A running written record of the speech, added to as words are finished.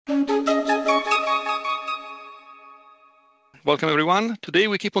Welcome everyone. Today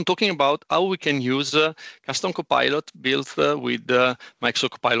we keep on talking about how we can use custom Copilot built with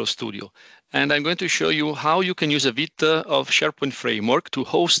Microsoft Copilot Studio. And I'm going to show you how you can use a bit of SharePoint framework to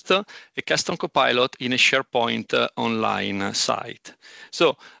host a custom Copilot in a SharePoint Online site.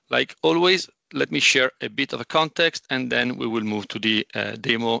 So, like always, let me share a bit of a context and then we will move to the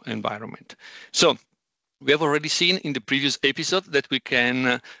demo environment. So, we have already seen in the previous episode that we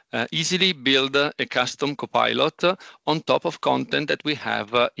can easily build a custom Copilot on top of content that we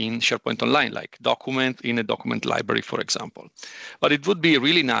have in SharePoint Online, like document in a document library, for example. But it would be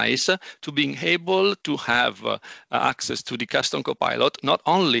really nice to being able to have access to the custom Copilot, not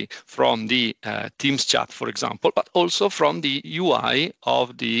only from the Teams chat, for example, but also from the UI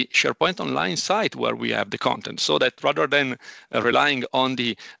of the SharePoint Online site where we have the content, so that rather than relying on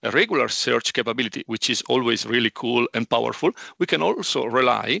the regular search capability, which is always really cool and powerful, we can also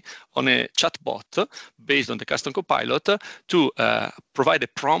rely on a chatbot based on the custom Copilot to provide a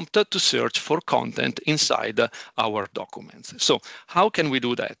prompt to search for content inside our documents. So how can we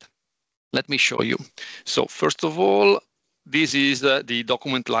do that? Let me show you. So first of all, this is the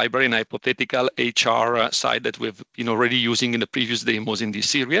document library, an hypothetical HR site that we've been already using in the previous demos in this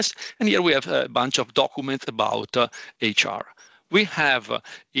series. And here we have a bunch of documents about HR. We have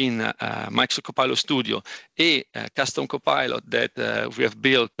in Microsoft Copilot Studio a custom Copilot that we have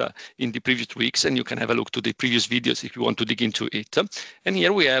built in the previous weeks, and you can have a look to the previous videos if you want to dig into it. And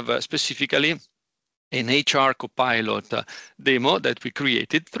here we have specifically an HR Copilot demo that we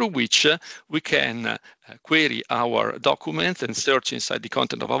created through which we can query our documents and search inside the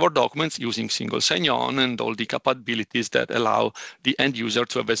content of our documents using single sign-on and all the capabilities that allow the end user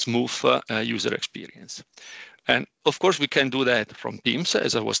to have a smooth user experience. And of course, we can do that from Teams,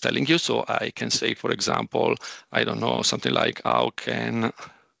 as I was telling you. So I can say, for example, I don't know, something like, how can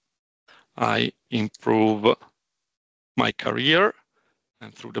I improve my career?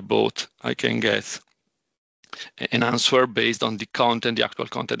 And through the bot, I can get an answer based on the content, the actual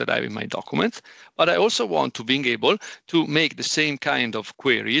content that I have in my documents. But I also want to being able to make the same kind of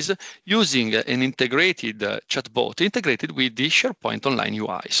queries using an integrated chatbot integrated with the SharePoint Online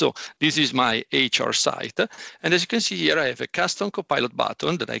UI. So this is my HR site. And as you can see here, I have a custom Copilot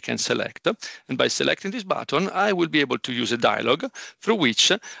button that I can select. And by selecting this button, I will be able to use a dialog through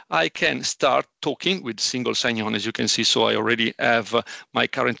which I can start talking with single sign-on, as you can see. So I already have my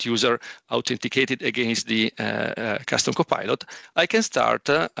current user authenticated against the custom Copilot. I can start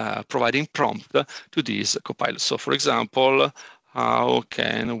providing prompt to this Copilot. So for example, how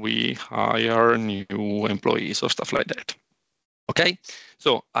can we hire new employees or stuff like that? Okay,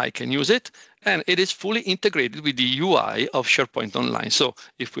 so I can use it, and it is fully integrated with the UI of SharePoint Online. So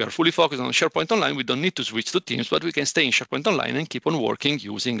if we are fully focused on SharePoint Online, we don't need to switch to Teams, but we can stay in SharePoint Online and keep on working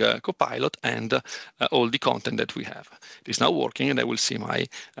using Copilot and all the content that we have. It is now working, and I will see my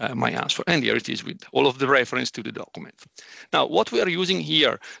answer. And here it is with all of the reference to the document. Now, what we are using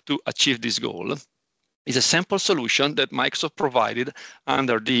here to achieve this goal is a sample solution that Microsoft provided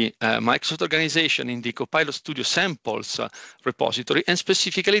under the Microsoft organization in the Copilot Studio samples repository. And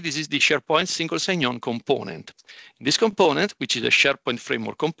specifically, this is the SharePoint single sign-on component. In this component, which is a SharePoint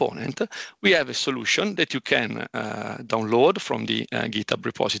framework component, we have a solution that you can download from the GitHub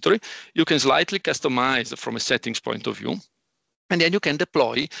repository. You can slightly customize from a settings point of view. And then you can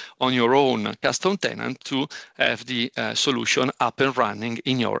deploy on your own custom tenant to have the solution up and running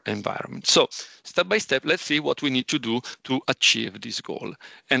in your environment. So step by step, let's see what we need to do to achieve this goal.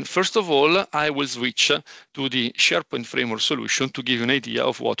 And first of all, I will switch to the SharePoint framework solution to give you an idea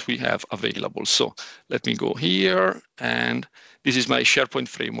of what we have available. So let me go here, and this is my SharePoint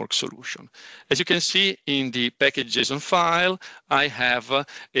framework solution. As you can see in the package.json file, I have a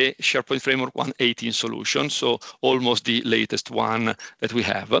SharePoint framework 1.18 solution, so almost the latest one that we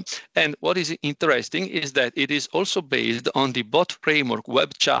have. And what is interesting is that it is also based on the bot framework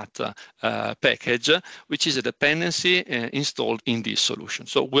web chat package, which is a dependency installed in this solution.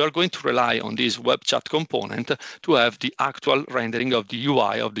 So we are going to rely on this web chat component to have the actual rendering of the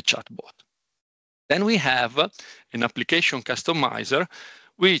UI of the chatbot. Then we have an application customizer,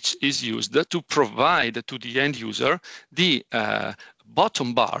 which is used to provide to the end user the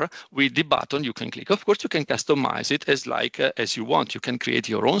bottom bar with the button you can click. Of course, you can customize it as you want. You can create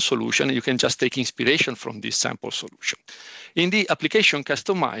your own solution, and you can just take inspiration from this sample solution. In the application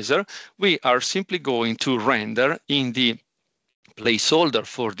customizer, we are simply going to render in the placeholder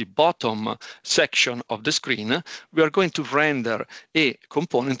for the bottom section of the screen, we are going to render a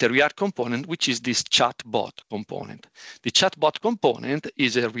component, a React component, which is this chatbot component. The chatbot component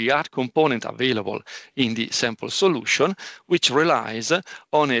is a React component available in the sample solution, which relies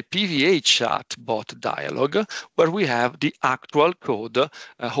on a PVA chatbot dialog, where we have the actual code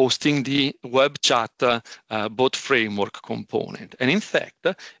hosting the web chat bot framework component. And in fact,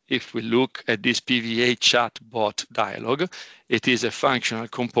 if we look at this PVA chatbot dialog, it is a functional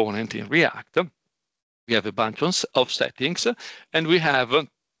component in React. We have a bunch of settings, and we have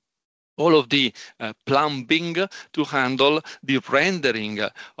all of the plumbing to handle the rendering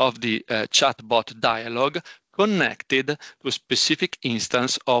of the chatbot dialog connected to a specific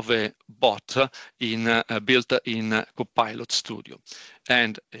instance of a bot built in Copilot Studio.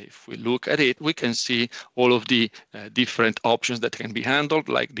 And if we look at it, we can see all of the different options that can be handled,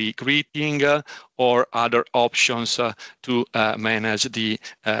 like the greeting or other options to manage the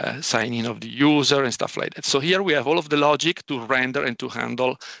sign-in of the user and stuff like that. So here we have all of the logic to render and to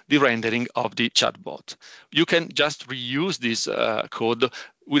handle the rendering of the chatbot. You can just reuse this code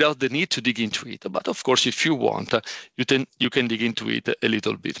without the need to dig into it. But of course, if you want, you can dig into it a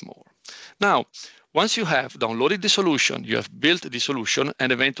little bit more. Now, once you have downloaded the solution, you have built the solution,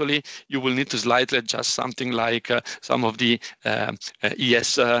 and eventually you will need to slightly adjust something like some of the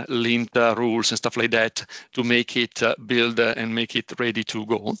ESLint rules and stuff like that to make it build and make it ready to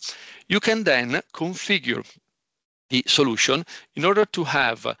go. You can then configure the solution in order to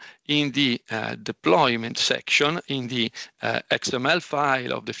have in the deployment section, in the XML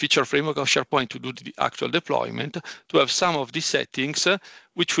file of the feature framework of SharePoint to do the actual deployment, to have some of the settings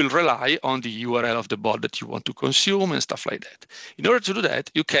which will rely on the URL of the bot that you want to consume and stuff like that. In order to do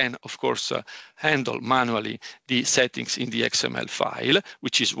that, you can, of course, handle manually the settings in the XML file,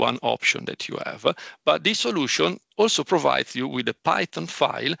 which is one option that you have. But this solution also provides you with a Python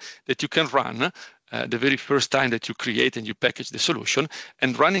file that you can run the very first time that you create and you package the solution.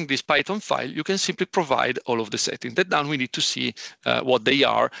 And running this Python file, you can simply provide all of the settings. That down we need to see what they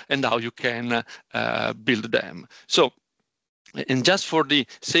are and how you can build them. So, and just for the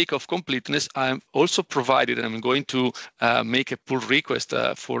sake of completeness, I'm also provided, and I'm going to make a pull request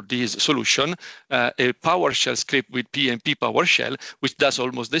for this solution, a PowerShell script with PnP PowerShell, which does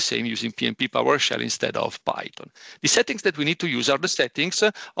almost the same using PnP PowerShell instead of Python. The settings that we need to use are the settings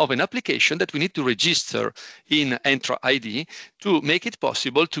of an application that we need to register in Entra ID to make it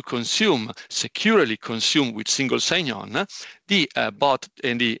possible to consume, securely consume with single sign-on, the bot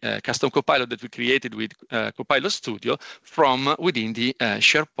and the custom Copilot that we created with Copilot Studio from within the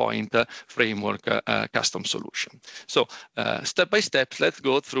SharePoint framework custom solution. So step by step, let's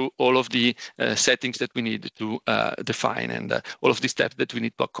go through all of the settings that we need to define and all of the steps that we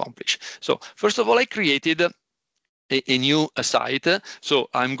need to accomplish. So first of all, I created a new site. So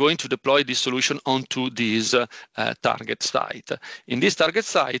I'm going to deploy this solution onto this target site. In this target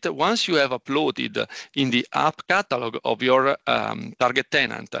site, once you have uploaded in the app catalog of your target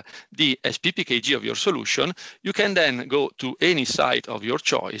tenant the SPFx of your solution, you can then go to any site of your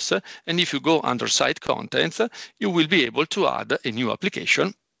choice. And if you go under site contents, you will be able to add a new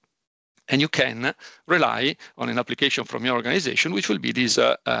application. And you can rely on an application from your organization, which will be this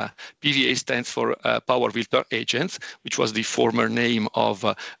PVA stands for Power Virtual Agents, which was the former name of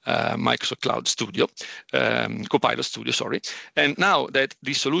Microsoft Cloud Studio, Copilot Studio, sorry. And now that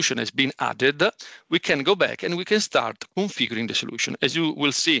the solution has been added, we can go back and we can start configuring the solution. As you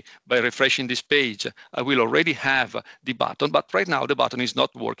will see by refreshing this page, I will already have the button, but right now the button is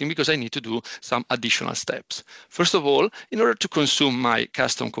not working because I need to do some additional steps. First of all, in order to consume my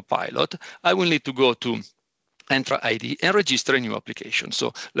custom Copilot, I will need to go to Entra ID and register a new application.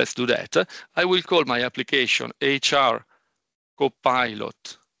 So let's do that. I will call my application HR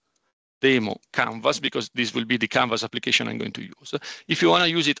Copilot Demo Canvas, because this will be the Canvas application I'm going to use. If you want to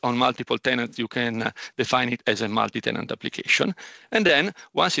use it on multiple tenants, you can define it as a multi-tenant application. And then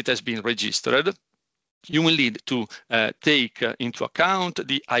once it has been registered, you will need to take into account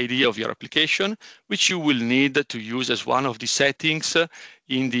the ID of your application, which you will need to use as one of the settings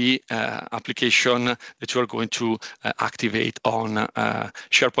in the application that you are going to activate on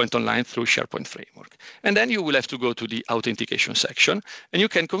SharePoint Online through SharePoint Framework. And then you will have to go to the authentication section, and you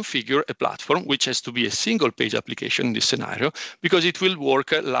can configure a platform, which has to be a single page application in this scenario, because it will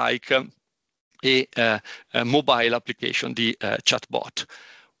work like a mobile application, the chatbot.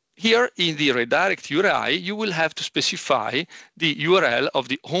 Here in the redirect URI, you will have to specify the URL of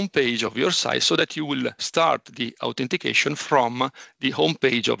the home page of your site so that you will start the authentication from the home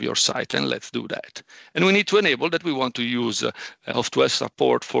page of your site. And let's do that. And we need to enable that we want to use Off2S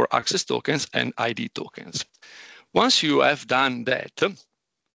support for access tokens and ID tokens. Once you have done that,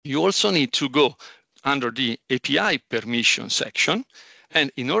 you also need to go under the API permission section. And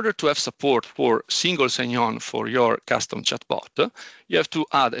in order to have support for single sign-on for your custom chatbot, you have to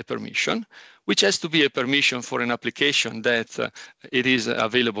add a permission, which has to be a permission for an application that it is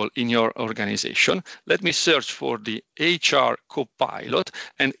available in your organization. Let me search for the HR Copilot.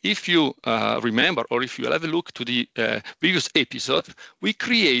 And if you remember, or if you have a look to the previous episode, we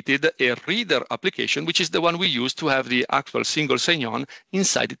created a reader application, which is the one we use to have the actual single sign-on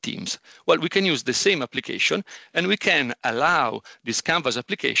inside the Teams. Well, we can use the same application, and we can allow this Canvas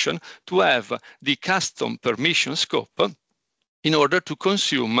application to have the custom permission scope in order to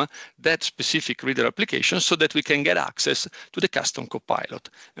consume that specific reader application so that we can get access to the custom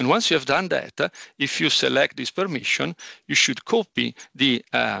Copilot. And once you have done that, if you select this permission, you should copy the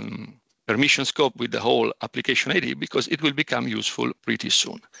permission scope with the whole application ID because it will become useful pretty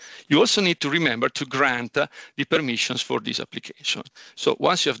soon. You also need to remember to grant the permissions for this application. So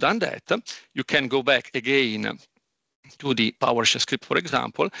once you have done that, you can go back again to the PowerShell script, for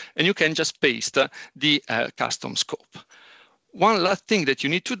example, and you can just paste the custom scope. One last thing that you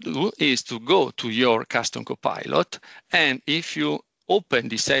need to do is to go to your custom Copilot, and if you open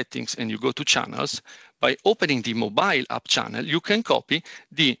the settings and you go to channels, by opening the mobile app channel, you can copy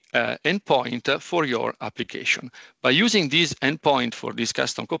the endpoint for your application. By using this endpoint for this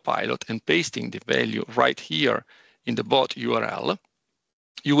custom Copilot and pasting the value right here in the bot URL,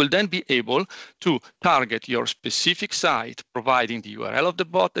 you will then be able to target your specific site, providing the URL of the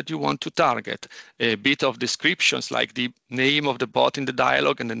bot that you want to target, a bit of descriptions like the name of the bot in the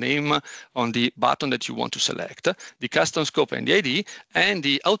dialog and the name on the button that you want to select, the custom scope and the ID, and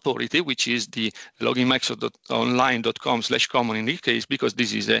the authority, which is the loginmicrosoft.online.com/common in this case, because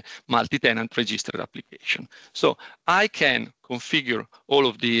this is a multi-tenant registered application. So I can configure all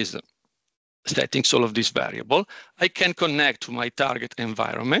of these settings, all of this variable. I can connect to my target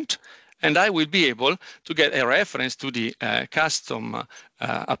environment, and I will be able to get a reference to the custom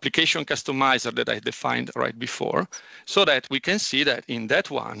application customizer that I defined right before, so that we can see that in that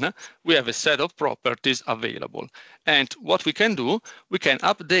one, we have a set of properties available. And what we can do, we can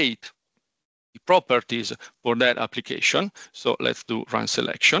update the properties for that application. So let's do run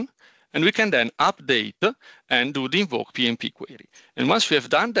selection. And we can then update and do the invoke PMP query. And once we have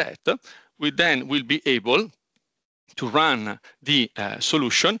done that, we then will be able to run the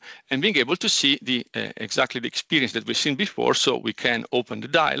solution and being able to see the exactly the experience that we've seen before. So we can open the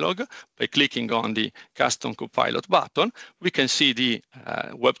dialog by clicking on the custom Copilot button. We can see the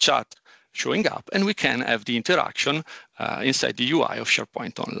web chat showing up, and we can have the interaction inside the UI of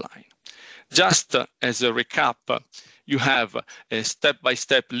SharePoint Online. Just as a recap, you have a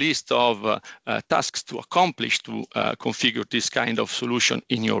step-by-step list of tasks to accomplish to configure this kind of solution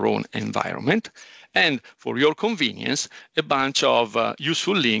in your own environment. And for your convenience, a bunch of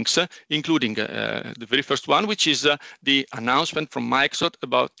useful links, including the very first one, which is the announcement from Microsoft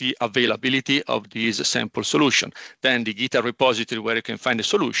about the availability of this sample solution. Then the GitHub repository where you can find the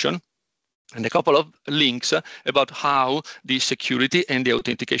solution, and a couple of links about how the security and the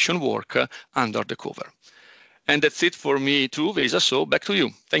authentication work under the cover. And that's it for me too, Vesa. So back to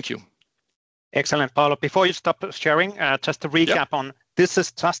you. Thank you. Excellent, Paolo. Before you stop sharing, just to recap on, this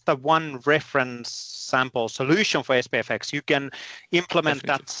is just a one reference sample solution for SPFx. You can implement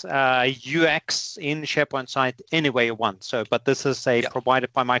that UX in SharePoint site any way you want. So, but this is a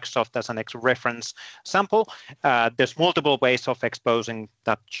provided by Microsoft as an reference sample. There's multiple ways of exposing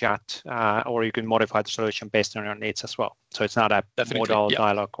that chat, or you can modify the solution based on your needs as well. So it's not a modal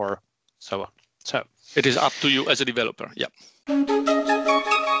dialog or so on. So it is up to you as a developer. Yeah.